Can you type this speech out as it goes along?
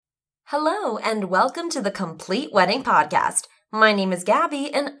Hello, and welcome to the Complete Wedding Podcast. My name is Gabby,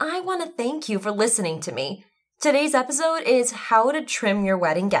 and I want to thank you for listening to me. Today's episode is how to trim your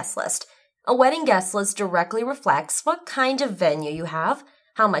wedding guest list. A wedding guest list directly reflects what kind of venue you have,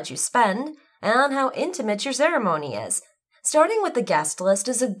 how much you spend, and how intimate your ceremony is. Starting with the guest list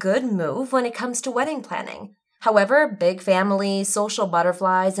is a good move when it comes to wedding planning. However, big families, social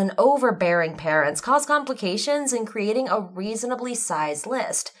butterflies, and overbearing parents cause complications in creating a reasonably sized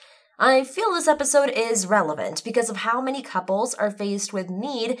list. I feel this episode is relevant because of how many couples are faced with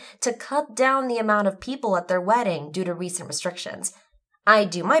need to cut down the amount of people at their wedding due to recent restrictions. I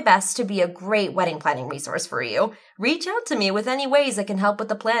do my best to be a great wedding planning resource for you. Reach out to me with any ways I can help with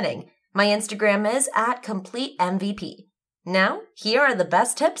the planning. My Instagram is @CompleteMVP. Now, here are the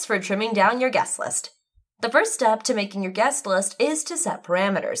best tips for trimming down your guest list. The first step to making your guest list is to set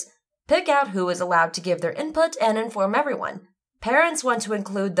parameters. Pick out who is allowed to give their input and inform everyone. Parents want to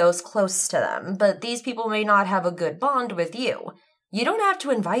include those close to them, but these people may not have a good bond with you. You don't have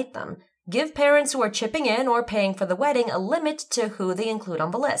to invite them. Give parents who are chipping in or paying for the wedding a limit to who they include on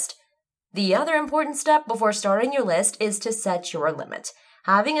the list. The other important step before starting your list is to set your limit.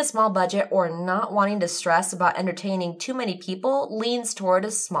 Having a small budget or not wanting to stress about entertaining too many people leans toward a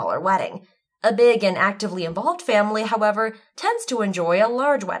smaller wedding. A big and actively involved family, however, tends to enjoy a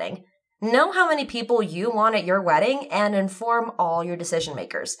large wedding. Know how many people you want at your wedding and inform all your decision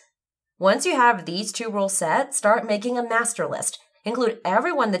makers. Once you have these two rules set, start making a master list. Include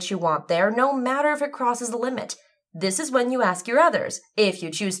everyone that you want there, no matter if it crosses the limit. This is when you ask your others, if you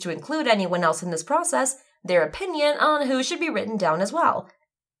choose to include anyone else in this process, their opinion on who should be written down as well.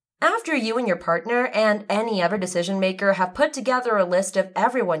 After you and your partner and any other decision maker have put together a list of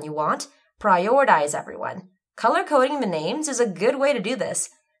everyone you want, prioritize everyone. Color coding the names is a good way to do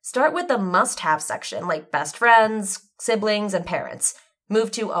this. Start with the must-have section, like best friends, siblings, and parents.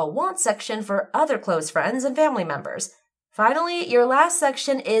 Move to a want section for other close friends and family members. Finally, your last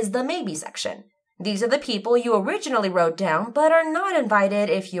section is the maybe section. These are the people you originally wrote down, but are not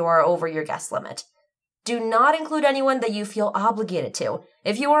invited if you are over your guest limit. Do not include anyone that you feel obligated to.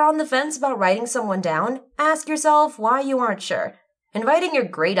 If you are on the fence about writing someone down, ask yourself why you aren't sure. Inviting your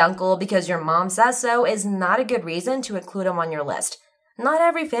great uncle because your mom says so is not a good reason to include him on your list. Not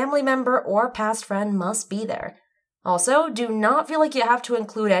every family member or past friend must be there. Also, do not feel like you have to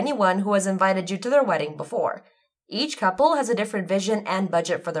include anyone who has invited you to their wedding before. Each couple has a different vision and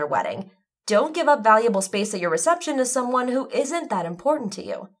budget for their wedding. Don't give up valuable space at your reception to someone who isn't that important to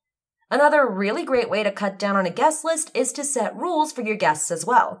you. Another really great way to cut down on a guest list is to set rules for your guests as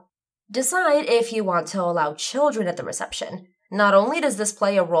well. Decide if you want to allow children at the reception. Not only does this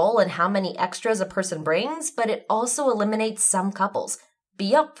play a role in how many extras a person brings, but it also eliminates some couples.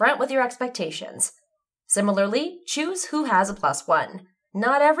 Be upfront with your expectations. Similarly, choose who has a +1.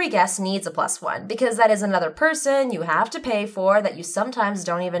 Not every guest needs a +1 because that is another person you have to pay for that you sometimes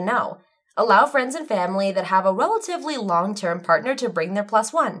don't even know. Allow friends and family that have a relatively long-term partner to bring their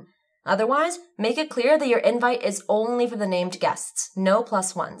 +1. Otherwise, make it clear that your invite is only for the named guests, no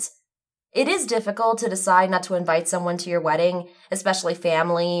 +1s. It is difficult to decide not to invite someone to your wedding, especially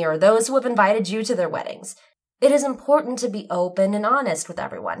family or those who have invited you to their weddings. It is important to be open and honest with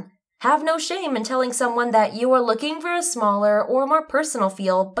everyone. Have no shame in telling someone that you are looking for a smaller or more personal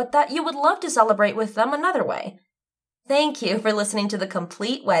feel, but that you would love to celebrate with them another way. Thank you for listening to the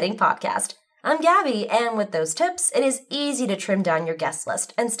Complete Wedding Podcast. I'm Gabby, and with those tips, it is easy to trim down your guest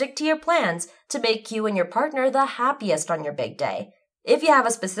list and stick to your plans to make you and your partner the happiest on your big day. If you have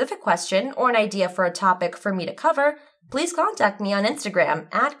a specific question or an idea for a topic for me to cover, please contact me on Instagram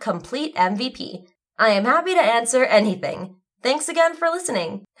 @CompleteMVP. I am happy to answer anything. Thanks again for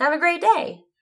listening. Have a great day.